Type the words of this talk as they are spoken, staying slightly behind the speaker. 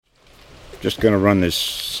Just going to run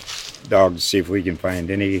this dog to see if we can find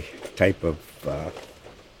any type of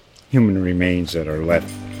human remains that are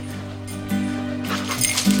left.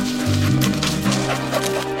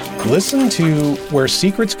 Listen to Where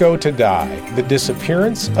Secrets Go to Die, The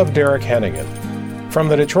Disappearance of Derek Hennigan. From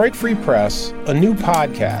the Detroit Free Press, a new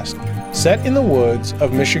podcast set in the woods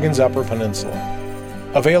of Michigan's Upper Peninsula.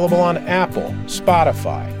 Available on Apple,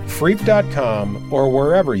 Spotify, Freep.com, or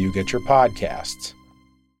wherever you get your podcasts.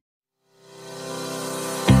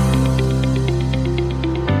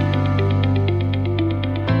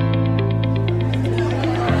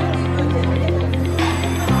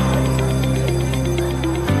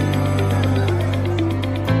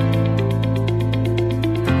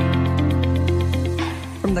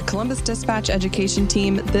 Columbus Dispatch Education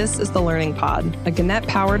Team, this is The Learning Pod, a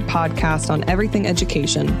Gannett-powered podcast on everything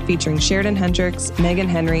education, featuring Sheridan Hendrix, Megan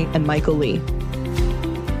Henry, and Michael Lee.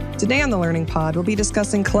 Today on The Learning Pod, we'll be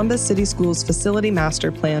discussing Columbus City Schools' facility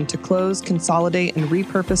master plan to close, consolidate, and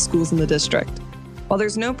repurpose schools in the district. While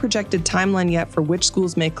there's no projected timeline yet for which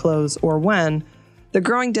schools may close or when, the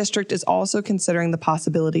growing district is also considering the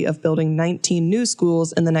possibility of building 19 new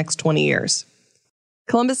schools in the next 20 years.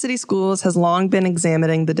 Columbus City Schools has long been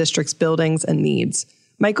examining the district's buildings and needs.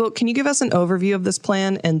 Michael, can you give us an overview of this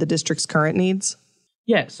plan and the district's current needs?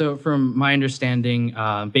 Yeah, so from my understanding,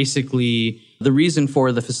 basically the reason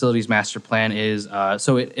for the facilities master plan is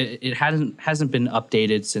it hasn't been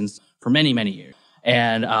updated for many years,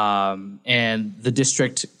 and the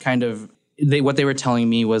district what they were telling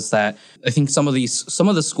me was that I think some of the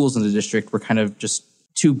schools in the district were kind of just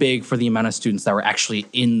too big for the amount of students that were actually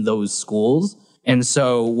in those schools. And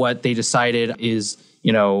so what they decided is,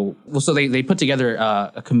 so they put together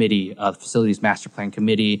a committee, a facilities master plan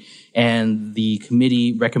committee, and the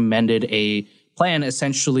committee recommended a plan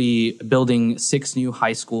essentially building 6 new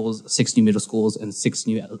high schools, 6 new middle schools, and 6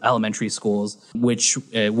 new elementary schools, which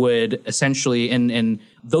would essentially, and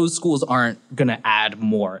those schools aren't going to add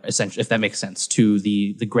more, essentially, if that makes sense, to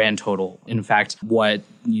the grand total. In fact, what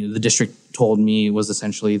the district told me was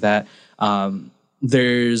essentially that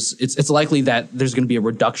it's likely that there's going to be a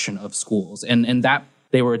reduction of schools, and that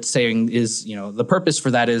they were saying is, the purpose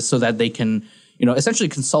for that is so that they can, essentially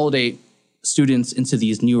consolidate students into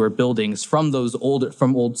these newer buildings from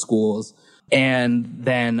old schools, and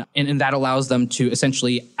then and that allows them to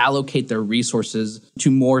essentially allocate their resources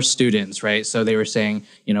to more students, right? So they were saying,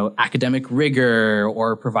 academic rigor,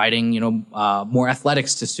 or providing, more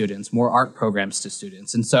athletics to students, more art programs to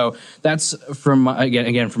students. And so that's from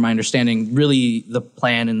my understanding, really the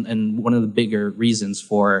plan and one of the bigger reasons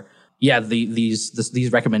for,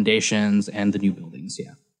 these recommendations and the new buildings.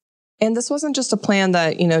 Yeah. And this wasn't just a plan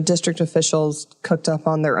that, district officials cooked up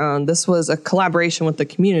on their own. This was a collaboration with the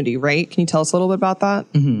community, right? Can you tell us a little bit about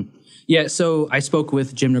that? Mm-hmm. Yeah, so I spoke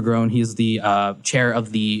with Jim Negron. He's the chair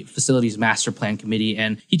of the Facilities Master Plan Committee,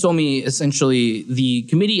 and he told me essentially the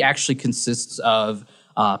committee actually consists of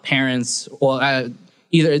parents,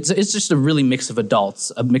 either it's just a really mix of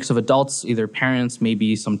adults, either parents,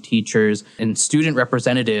 maybe some teachers, and student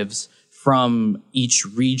representatives from each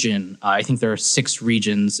region. I think there are 6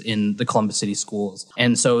 regions in the Columbus City Schools.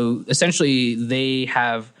 And so essentially they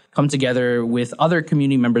have come together with other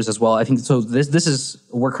community members as well. I think so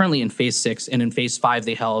we're currently in phase 6, and in phase 5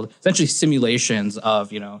 they held essentially simulations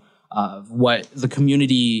of, what the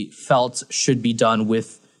community felt should be done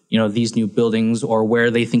with these new buildings, or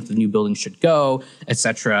where they think the new buildings should go, et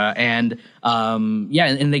cetera. And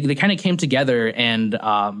and they kind of came together and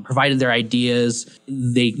provided their ideas.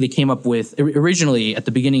 They came up with, originally at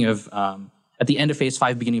the beginning of, at the end of phase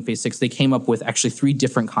 5, beginning of phase 6, they came up with actually 3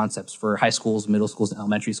 different concepts for high schools, middle schools, and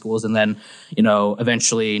elementary schools. And then,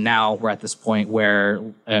 eventually now we're at this point where,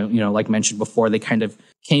 like mentioned before, they kind of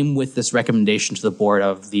came with this recommendation to the board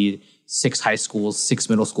of the 6 high schools, 6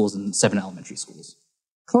 middle schools, and 7 elementary schools.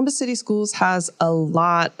 Columbus City Schools has a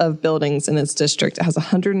lot of buildings in its district. It has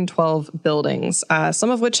 112 buildings, some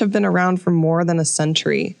of which have been around for more than a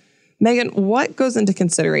century. Megan, what goes into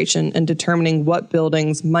consideration in determining what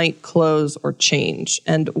buildings might close or change?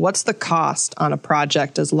 And what's the cost on a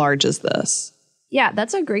project as large as this? Yeah,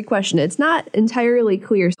 that's a great question. It's not entirely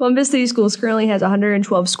clear. Columbus City Schools currently has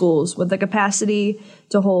 112 schools with the capacity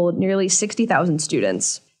to hold nearly 60,000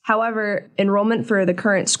 students. However, enrollment for the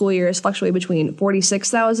current school year is fluctuating between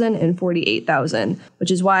 46,000 and 48,000, which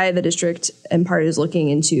is why the district in part is looking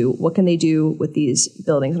into what can they do with these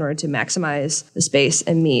buildings in order to maximize the space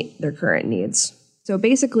and meet their current needs. So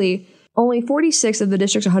basically, only 46 of the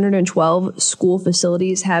district's 112 school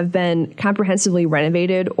facilities have been comprehensively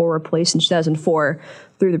renovated or replaced in 2004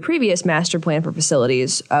 through the previous master plan for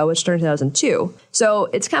facilities, which started in 2002. So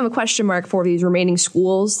it's kind of a question mark for these remaining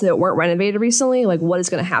schools that weren't renovated recently, like what is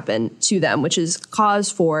going to happen to them, which is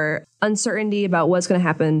cause for uncertainty about what's going to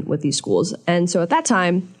happen with these schools. And so at that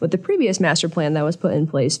time, with the previous master plan that was put in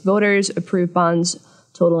place, voters approved bonds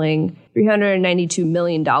totaling $392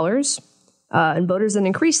 million. And voters then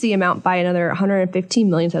increased the amount by another $115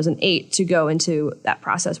 million in 2008 to go into that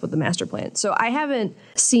process with the master plan. So I haven't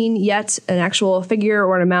seen yet an actual figure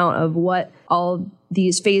or an amount of what all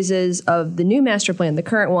these phases of the new master plan, the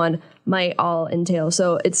current one, might all entail.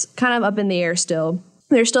 So it's kind of up in the air still.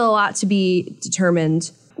 There's still a lot to be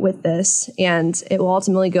determined with this, and it will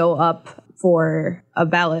ultimately go up for a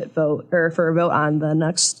ballot vote or for a vote on the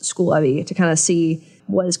next school levy to kind of see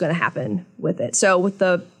what is going to happen with it. So with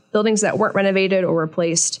the buildings that weren't renovated or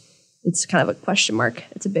replaced, it's kind of a question mark.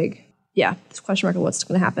 It's a big, it's a question mark of what's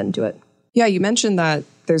going to happen to it. Yeah, you mentioned that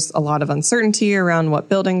there's a lot of uncertainty around what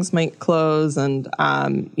buildings might close and,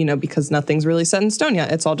 because nothing's really set in stone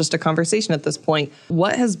yet. It's all just a conversation at this point.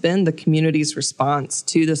 What has been the community's response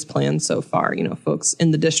to this plan so far? Folks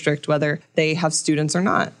in the district, whether they have students or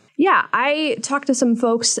not. Yeah, I talked to some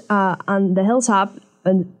folks on the hilltop,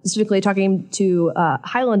 and specifically talking to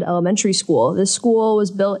Highland Elementary School. This school was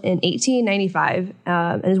built in 1895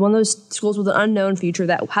 and is one of those schools with an unknown future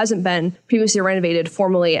that hasn't been previously renovated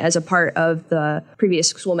formally as a part of the previous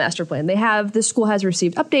school master plan. This school has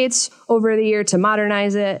received updates over the year to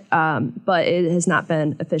modernize it, but it has not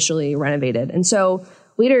been officially renovated. And so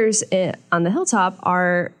leaders on the hilltop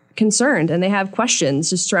are concerned and they have questions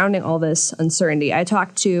just surrounding all this uncertainty. I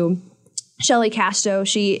talked to Shelly Casto.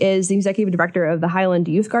 She is the executive director of the Highland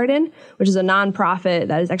Youth Garden, which is a nonprofit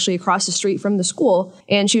that is actually across the street from the school.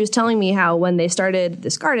 And she was telling me how when they started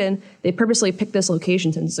this garden, they purposely picked this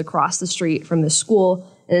location since it's across the street from the school.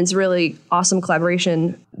 And it's a really awesome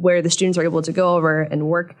collaboration where the students are able to go over and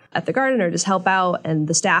work at the garden or just help out. And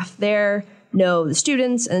the staff there know the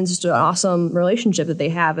students, and it's just an awesome relationship that they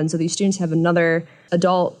have. And so these students have another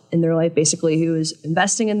adult in their life, basically, who is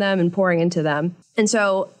investing in them and pouring into them. And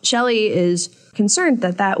so Shelley is concerned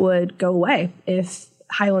that that would go away if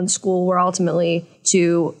Highland School were ultimately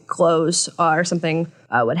to close or something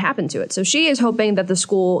would happen to it. So she is hoping that the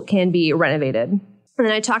school can be renovated. And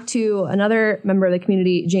then I talked to another member of the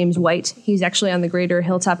community, James White. He's actually on the Greater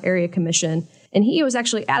Hilltop Area Commission. And he was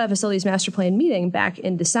actually at a facilities master plan meeting back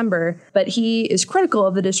in December, but he is critical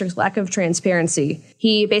of the district's lack of transparency.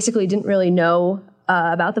 He basically didn't really know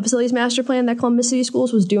about the facilities master plan that Columbus City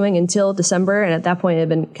Schools was doing until December. And at that point, it had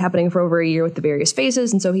been happening for over a year with the various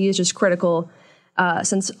phases. And so he is just critical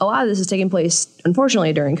since a lot of this is taking place,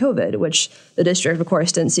 unfortunately, during COVID, which the district, of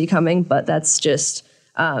course, didn't see coming. But that's just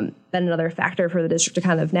been another factor for the district to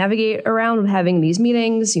kind of navigate around having these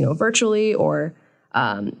meetings, virtually or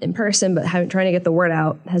in person, but trying to get the word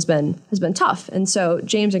out has been tough. And so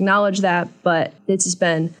James acknowledged that, but he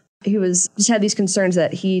just had these concerns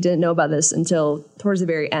that he didn't know about this until towards the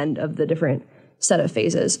very end of the different set of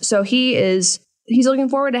phases. So he's looking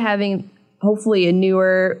forward to having hopefully a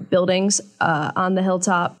newer buildings on the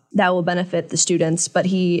hilltop that will benefit the students, but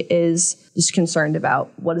he is just concerned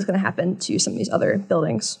about what is going to happen to some of these other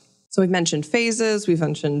buildings. So we've mentioned phases, we've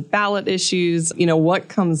mentioned ballot issues. What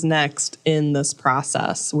comes next in this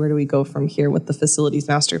process? Where do we go from here with the facilities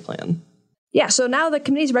master plan? Yeah, so now the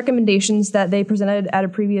committee's recommendations that they presented at a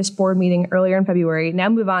previous board meeting earlier in February now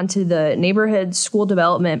move on to the Neighborhood School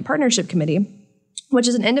Development Partnership Committee, which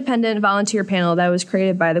is an independent volunteer panel that was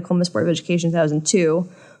created by the Columbus Board of Education in 2002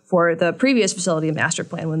 for the previous facility master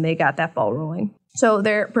plan when they got that ball rolling. So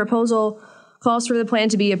their proposal calls for the plan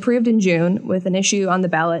to be approved in June with an issue on the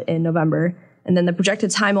ballot in November. And then the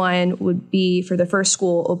projected timeline would be for the first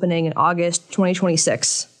school opening in August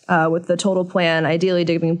 2026, with the total plan ideally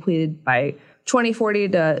to be completed by 2040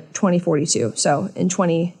 to 2042. So in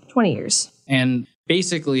 20 years. And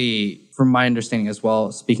basically, from my understanding as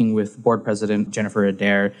well, speaking with board president Jennifer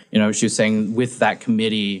Adair, she was saying with that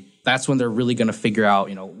committee, that's when they're really going to figure out,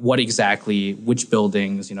 which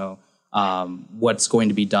buildings, what's going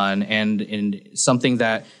to be done. And something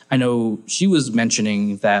that I know she was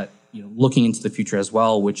mentioning that, looking into the future as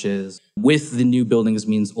well, which is with the new buildings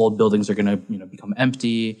means old buildings are going to, become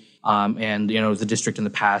empty. And the district in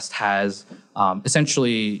the past has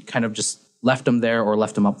essentially kind of just left them there or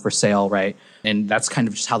left them up for sale, right? And that's kind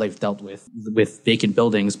of just how they've dealt with vacant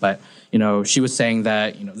buildings. But, she was saying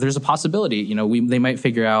that, there's a possibility, they might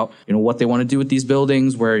figure out, what they want to do with these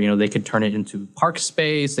buildings where, they could turn it into park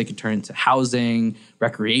space, they could turn it into housing,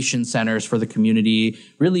 recreation centers for the community,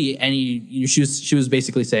 really she was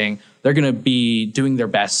basically saying they're going to be doing their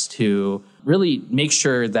best to really make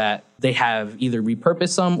sure that they have either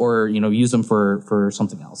repurposed them or, use them for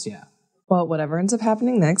something else. Yeah. Well, whatever ends up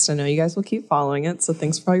happening next, I know you guys will keep following it, so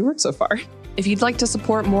thanks for all your work so far. If you'd like to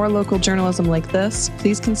support more local journalism like this,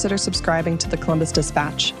 please consider subscribing to the Columbus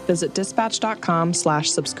Dispatch. Visit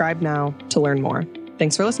dispatch.com/subscribe now to learn more.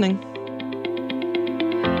 Thanks for listening.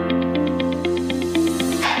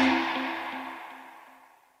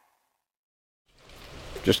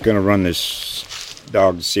 Just going to run this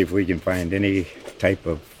dog to see if we can find any type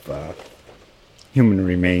of human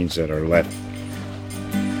remains that are left.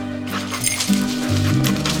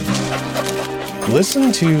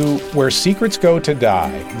 Listen to Where Secrets Go to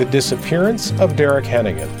Die, The Disappearance of Derek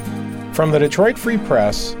Hennigan. From the Detroit Free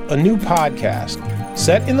Press, a new podcast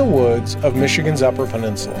set in the woods of Michigan's Upper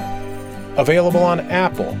Peninsula. Available on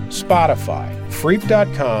Apple, Spotify,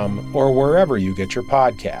 Freep.com, or wherever you get your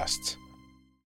podcasts.